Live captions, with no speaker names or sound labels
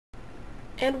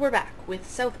And we're back with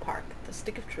South Park, The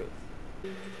Stick of Truth.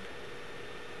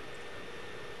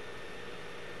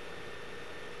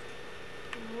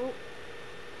 Oh.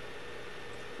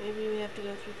 Maybe we have to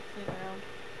go through the playground.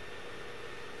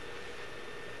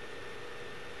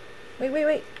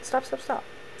 Wait. Stop.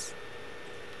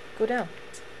 Go down.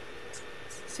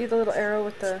 See the little arrow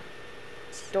with the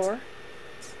door?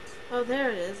 Oh,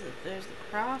 there it is. There's the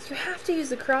cross. You have to use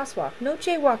the crosswalk. No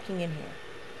jaywalking in here.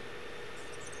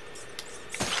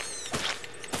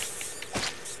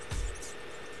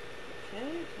 Okay,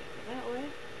 can't go that way.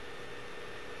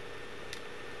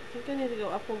 I think I need to go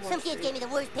up one more Some street. kid gave me the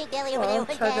worst pig belly over there.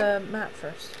 Well, try the map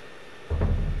first.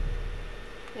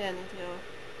 Yeah, I need to go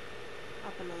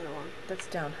up another one. That's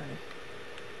down, honey.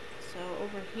 So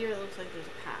over here it looks like there's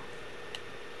a path.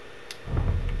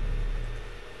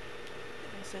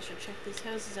 I guess I should check these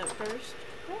houses out first.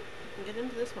 Oh, I can get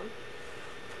into this one.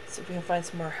 See if we can find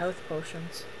some more health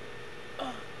potions.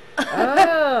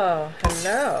 Oh,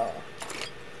 hello.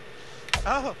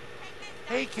 Oh,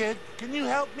 hey kid, can you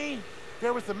help me?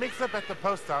 There was a mix-up at the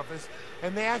post office,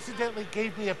 and they accidentally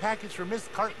gave me a package for Miss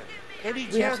Cartman. Any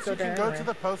chance you can go to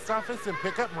the post office and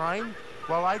pick up mine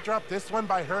while I drop this one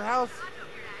by her house?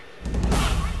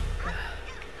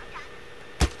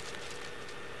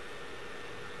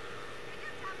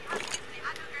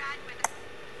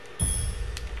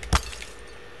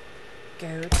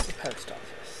 Go to the post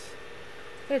office.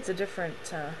 Hey, it's a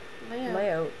different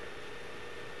layout.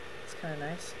 It's kind of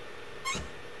nice.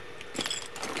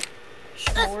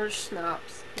 S'mores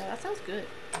schnapps. Yeah, that sounds good.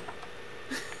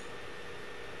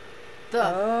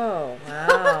 Oh,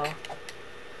 wow.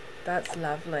 That's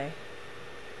lovely.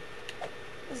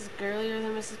 This is girlier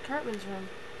than Mrs. Cartman's room.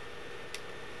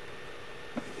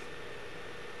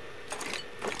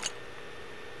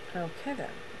 Okay then.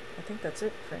 I think that's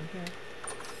it for in here.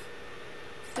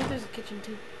 I think there's a kitchen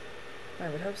too. I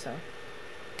would hope so.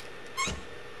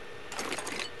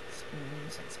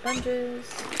 Spoons and sponges.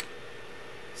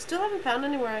 Still haven't found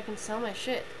anywhere I can sell my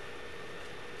shit.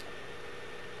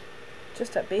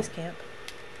 Just at base camp.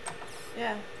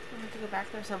 Yeah, I have to go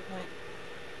back there at some point.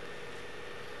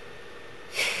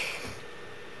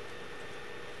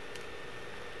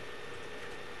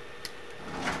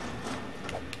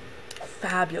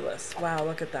 Fabulous. Wow,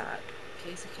 look at that.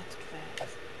 Case of kids'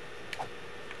 bags.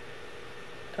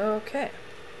 Okay.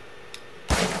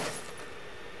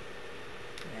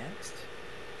 Next.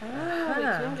 Oh, we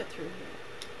can get through here.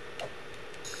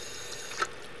 What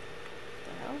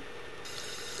the hell?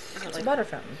 Is it It's a water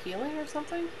fountain. Healing or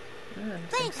something?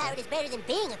 Playing pirate is better than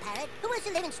being a pirate. Who wants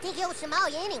to live in stinky old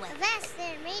Somalia anyway? Avast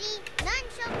there, matey. None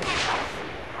shall pass.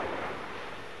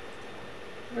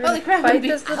 We're Holy crap, fight we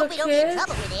this I little hope we don't get in kid.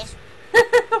 trouble for this.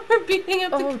 We're beating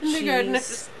up the Oh, kindergartners.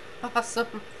 jeez.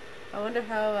 Awesome. I wonder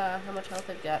how much health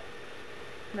they've got.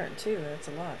 102, that's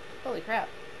a lot. Holy crap.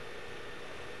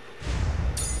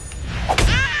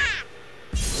 Ah!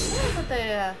 I thought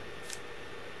they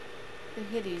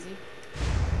hit easy.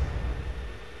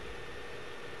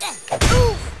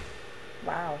 Oof!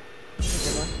 Wow. That's a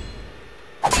good one.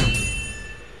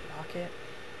 Lock it.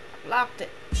 Blocked it.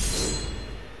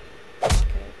 Lock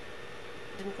it.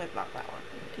 Didn't quite block that one.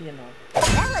 You know.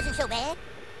 That wasn't so bad.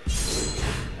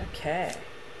 Okay.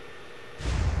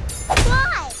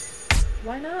 Why?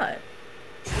 Why not?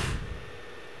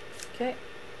 Okay.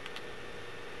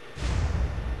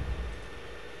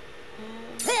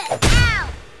 Ow!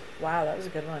 Wow, that was a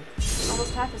good one.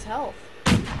 Almost half his health.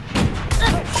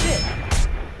 Oh, shit.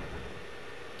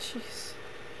 Jeez.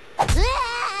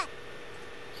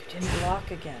 You didn't block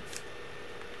again.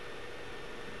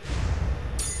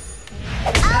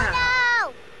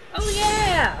 Oh Oh,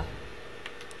 yeah!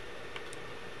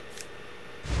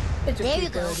 It's a There cute you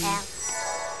go, birdie. Al.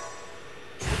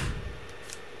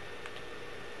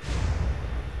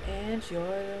 And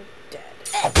you're dead.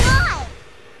 Why?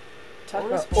 Talk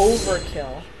Bonus about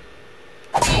overkill.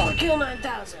 Overkill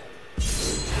 9000.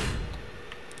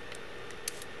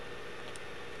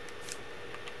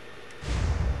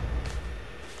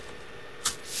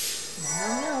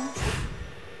 Yum, yum.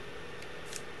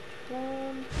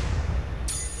 One.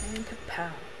 And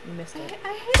kapow. You missed it. I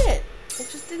hit it. It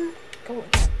just didn't. Go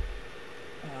again.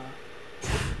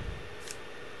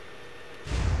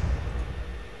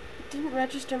 It didn't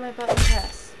register my button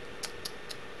press.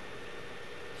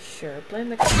 Sure, blame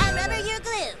the I camera. rubber your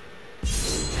glue.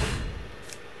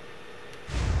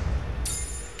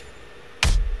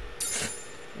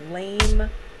 Lame.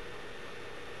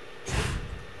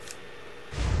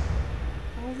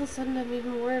 All of a sudden, I'm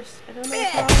even worse. I don't know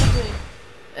what's wrong with me.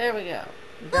 There we go.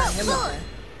 You got him up there.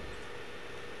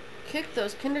 Kick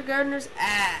those kindergartners'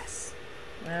 ass.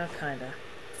 Well, kinda.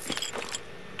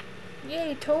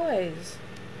 Yay, toys.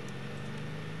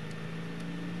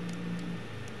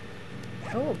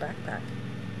 Oh, backpack.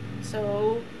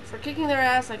 So, for kicking their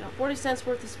ass, I got 40 cents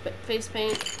worth of face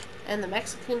paint and the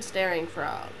Mexican staring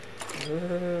frog.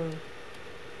 Ooh.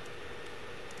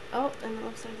 Oh, and it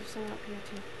looks like there's someone up here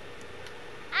too.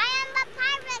 I am a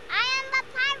pirate. I am a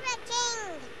pirate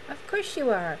king. Of course you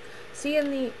are. See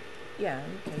in the... Yeah,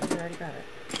 okay, you already got it.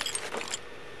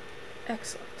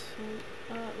 Excellent.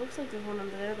 It looks like there's one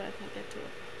under there, but I can't get to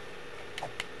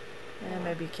it. And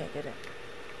maybe you can't get it.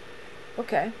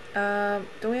 Okay.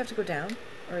 Don't we have to go down?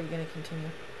 Or are you going to continue?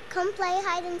 Come play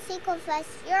hide and seek with us.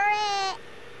 You're it.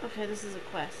 Okay, this is a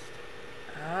quest.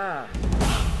 Ah.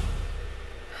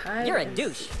 Hide You're a and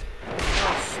douche. seek.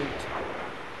 Oh,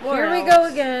 shoot. More Here we elves. go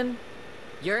again.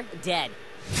 You're dead.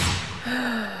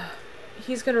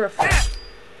 He's going to reflect.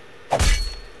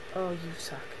 Oh, you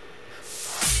suck.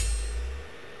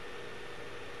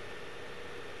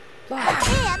 Block.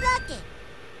 Hey, I blocked it.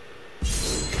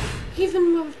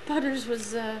 Even Butters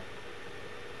was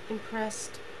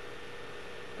impressed.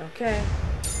 Okay.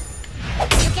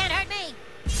 You can't hurt me.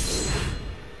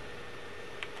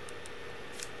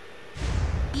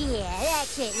 Yeah,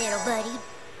 that's it, little buddy.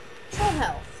 Full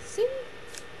health. See?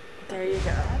 There you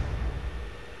go.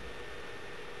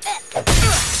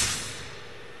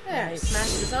 There, Nice.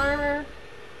 smashed his armor.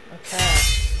 Okay.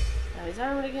 Now he's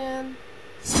armored again.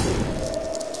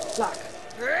 Block.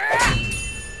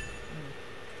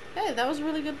 Hey, that was a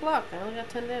really good block. I only got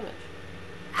 10 damage.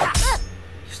 You're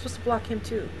supposed to block him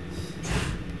too.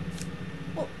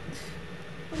 Well,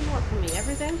 what do you want from me?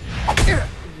 Everything?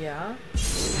 Yeah.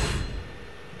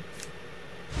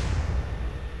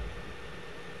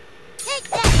 Take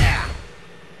that.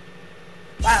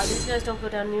 Wow, these guys don't go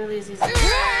down nearly as easy.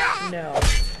 No.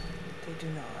 They do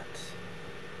not.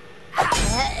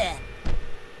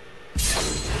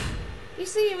 You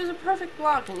see, it was a perfect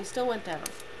block and he still went down.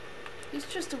 He's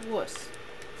just a wuss.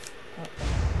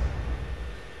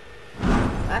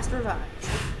 Last revive.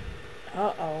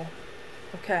 Uh-oh.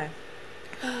 Okay.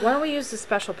 Why don't we use the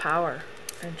special power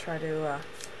and try to,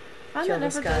 Mine kill that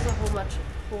this never guy. does a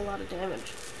whole lot of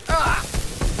damage.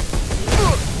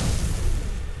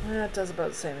 That does about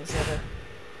the same as the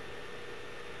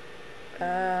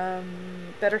other.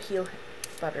 Better heal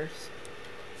Butters.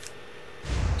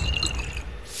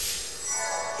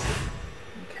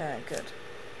 Okay, good.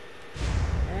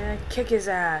 And kick his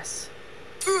ass.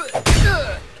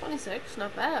 26,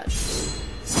 not bad.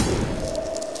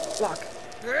 Block.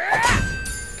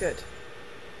 Good.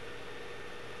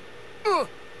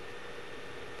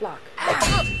 Block.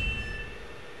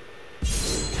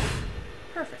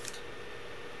 Perfect.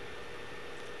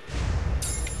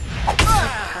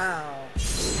 Ow.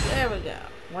 There we go.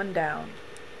 One down.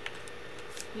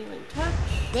 Healing touch.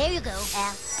 There you go,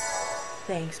 Al.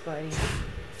 Thanks, buddy.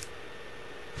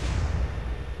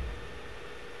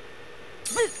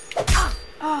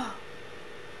 Oh,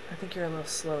 I think you're a little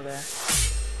slow there.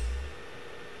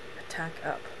 Attack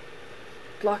up.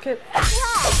 Block it?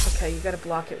 Okay, you gotta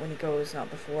block it when he goes, not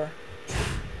before.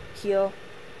 Heal.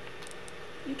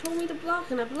 you told me to block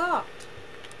and I blocked.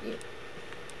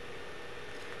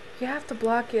 You have to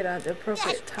block it at the Yes, appropriate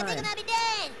I think I time. might be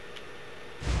dead.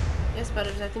 Yes,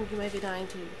 Butters, I think you may be dying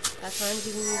too. That's why I'm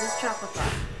giving you this chocolate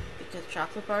bar. Because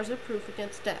chocolate bars are proof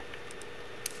against death.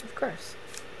 Of course.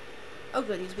 Oh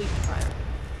good, he's weak to fire.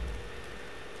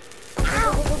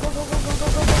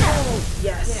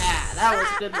 Yes. Yeah, that was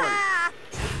a good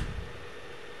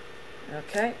one.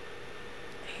 Okay.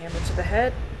 Hammer to the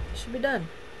head. Should be done.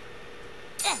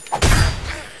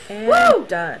 And Woo!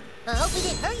 done. I hope we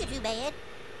didn't hurt you too bad.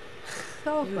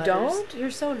 Oh, You Butters, don't?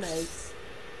 You're so nice.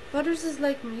 Butters is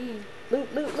like me.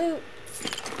 Loot, loot, loot.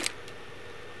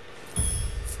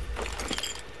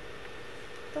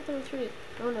 I thought there were 3.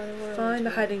 Oh no, there were Find only the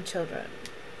 2. hiding children.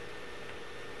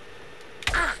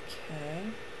 Okay.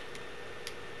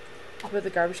 What about the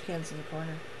garbage cans in the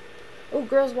corner? Oh,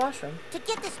 girls' washroom. To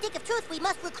get the stick of truth, we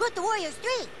must recruit the Warriors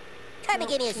 3. Carmen No,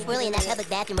 gave me a can't swirly in do that that. public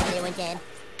bathroom over there one time.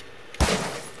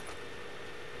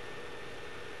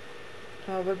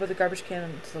 Oh, what about the garbage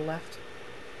can to the left?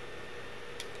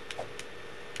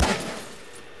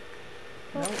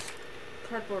 No.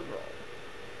 Cardboard roll.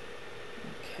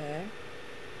 Okay.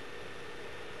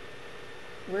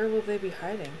 Where will they be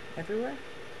hiding? Everywhere?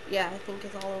 Yeah, I think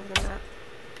it's all over the map.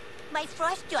 My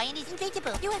frost giant is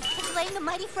invincible. You have slain the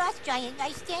mighty frost giant.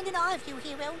 I stand in awe of you,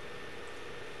 hero.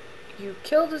 You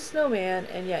killed a snowman,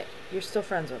 and yet you're still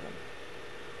friends with him.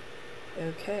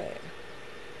 Okay.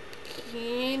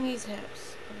 Kenny's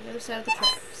house on the other side of the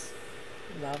tracks.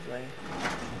 Lovely.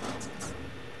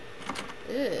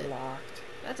 Ew, Locked.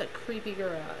 that's a creepy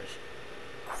garage.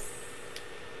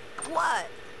 What?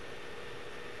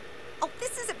 Oh,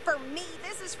 this isn't for me.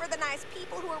 This is for the nice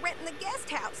people who are renting the guest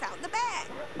house out in the back.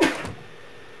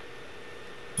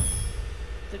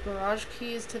 The garage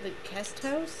keys to the guest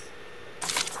house?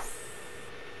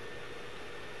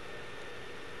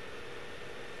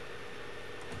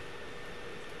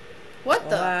 What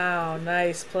the? Wow,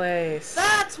 nice place.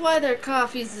 That's why their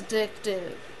coffee's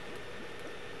addictive.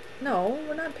 No,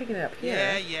 we're not picking it up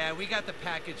here. Yeah, we got the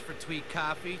package for Tweet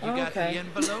Coffee. You Oh, got okay. the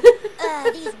envelope?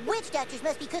 These witch doctors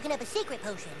must be cooking up a secret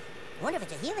potion. Wonder if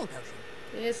it's a healing potion.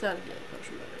 It's not a healing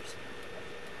potion, brothers.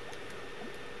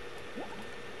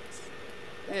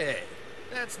 Hey,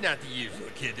 that's not the usual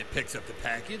kid that picks up the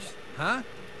package. Huh?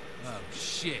 Oh,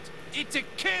 shit. It's a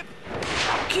kid!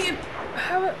 Kid!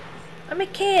 How? I'm a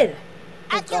kid.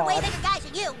 I've killed way God. bigger guys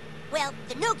than you. Well,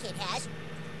 the new kid has.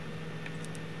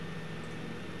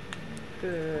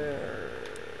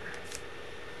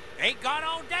 Ain't gone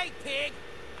all day, pig!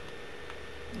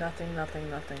 Nothing.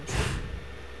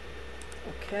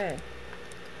 Okay.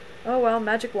 Oh well,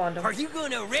 magic wand. Are you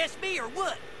gonna arrest me or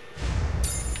what?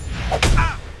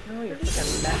 Oh, you're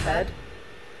freaking meth head.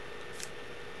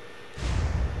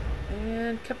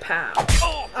 And kapow.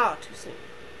 Oh, too soon.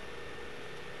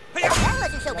 That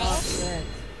wasn't so bad. Block it.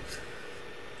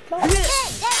 Block Hey,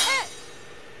 it. that hurt.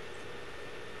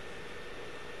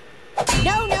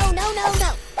 No.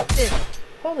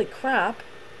 Holy crap.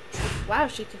 Wow,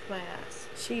 she kicked my ass.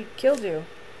 She killed you.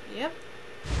 Yep.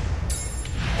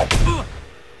 You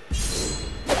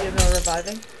have no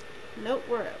reviving? Nope,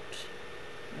 we're out.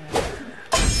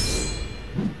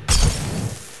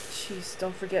 Jeez,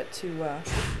 don't forget to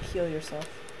heal yourself.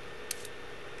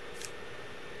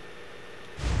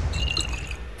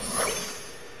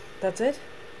 That's it?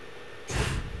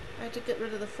 I had to get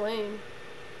rid of the flame.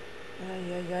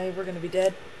 Yeah, we're gonna be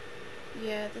dead.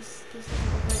 Yeah, this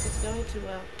doesn't look like it's going too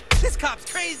well. This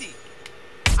cop's crazy!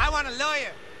 I want a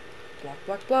lawyer!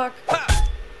 Block. Ha!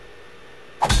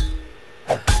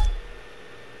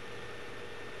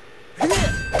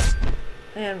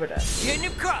 And we're done. Shouldn't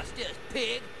have crossed us,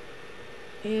 pig!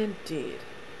 Indeed.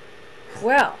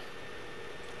 Well,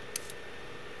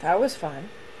 that was fun.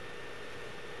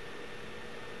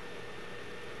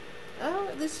 Oh,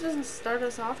 at least it doesn't start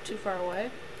us off too far away.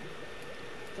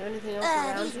 Is there anything else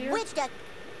around These here? witch doctors.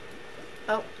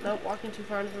 Oh, nope, walking too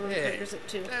far into the room Hey, triggers it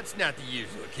too. that's not the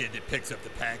usual kid that picks up the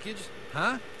package.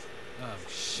 Huh? Oh,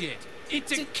 shit.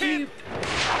 It's a a kid!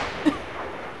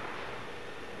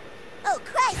 Oh,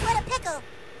 Christ, what a pickle!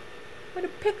 What a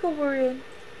pickle we're in.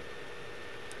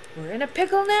 We're in a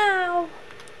pickle now.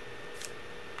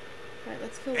 Alright,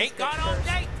 let's kill this Ain't bitch gone all first.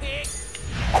 day, pig!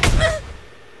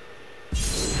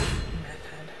 Meth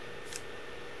head.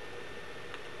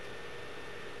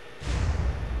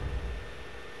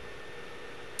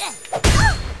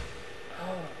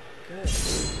 Oh, good.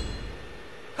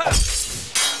 I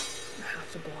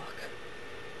have to block.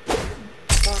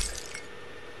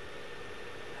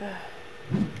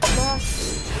 Block.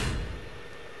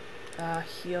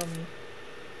 Heal me.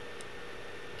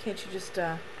 Can't you just,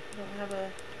 I don't have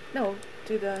a... no,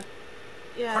 do the...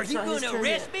 Yeah, Are it's you not his gonna turn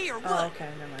arrest yet. me or what? Oh, okay,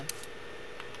 never mind.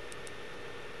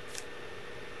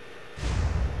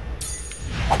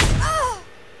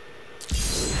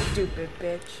 Stupid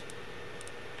bitch.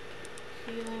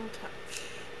 Healing touch.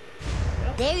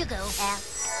 There you go, Al.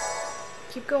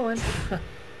 Keep going.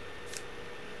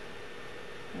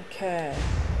 Okay.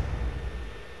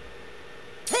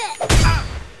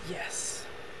 Yes.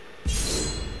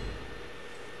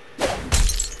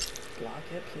 Block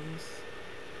it, please.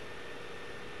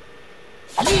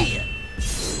 Yeah!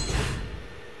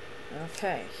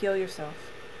 Okay, heal yourself.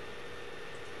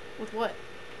 With what?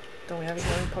 Don't we have a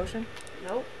healing potion?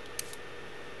 Nope.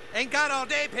 Ain't gone all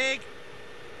day, pig!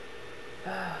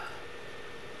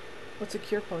 What's a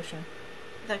cure potion?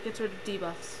 That gets rid of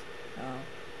debuffs. Oh.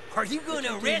 Are you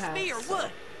gonna you do arrest have, me or so.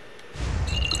 what?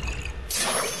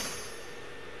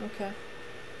 Okay.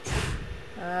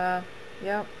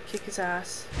 Yep, kick his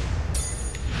ass.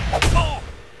 Oh!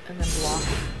 And then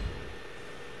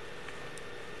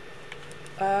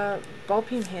block. Ball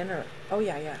peen hammer. Oh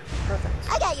yeah, perfect.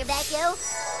 I got your back, yo.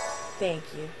 Thank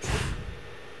you.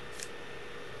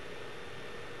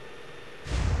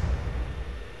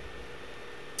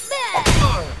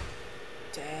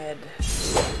 Dead.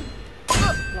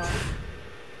 Block.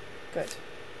 Good.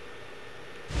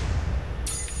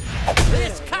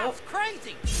 This cop's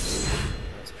crazy!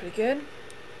 That's pretty good.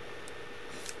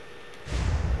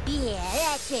 Yeah,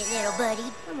 that's it, little buddy.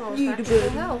 I'm almost Need back a to full buddy.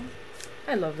 health.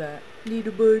 I love that. Need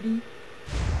a buddy.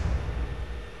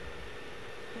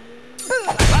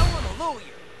 I want a lawyer!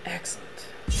 Excellent.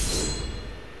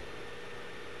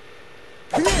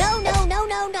 No.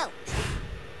 no.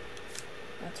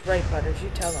 That's right, Butters. You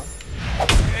tell them.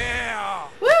 Yeah.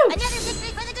 Woo! Another victory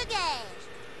for the good guys.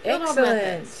 Don't know about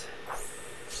Excellent. this.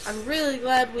 I'm really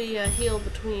glad we heal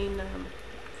between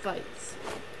fights.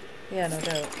 Yeah, no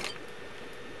doubt.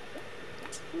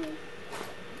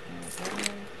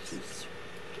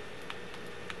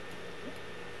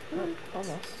 Oh,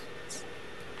 almost.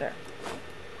 There.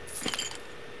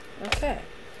 Okay.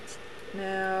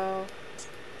 Now...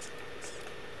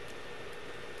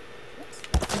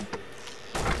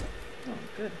 Oh,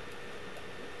 good.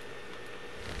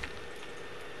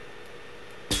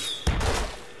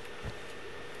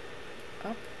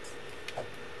 Up.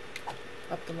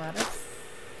 Up the ladder.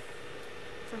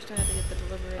 First I had to get the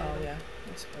delivery. Oh, item. yeah,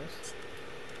 I suppose.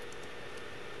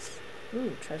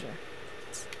 Ooh, treasure.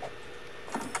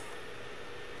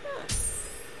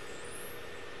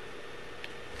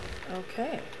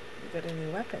 Okay, we got a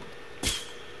new weapon.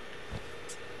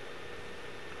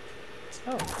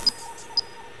 Oh.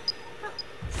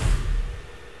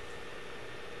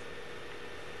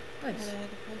 And Nice. I had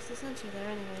to place the sensor there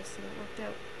anyway, so that worked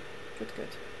out. Good,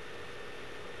 good.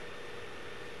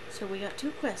 So we got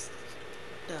 2 quests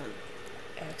done.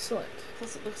 Excellent.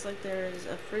 Plus it looks like there is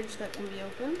a fridge that can be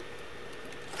opened.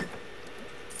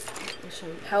 With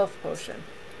some Health potion.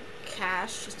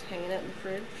 cash just hanging out in the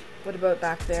fridge. What about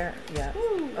back there? Yeah.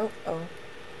 Woo! Oh, oh.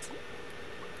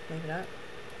 Maybe not.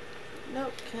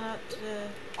 Nope, cannot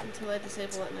until I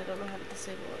disable it, and I don't know how to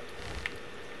disable it.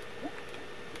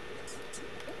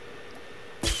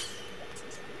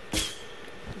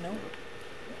 No.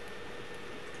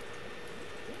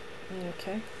 You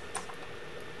okay?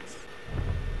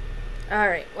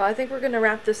 Alright, well I think we're going to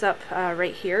wrap this up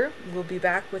right here. We'll be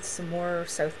back with some more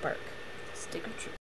South Park. Stick of truth.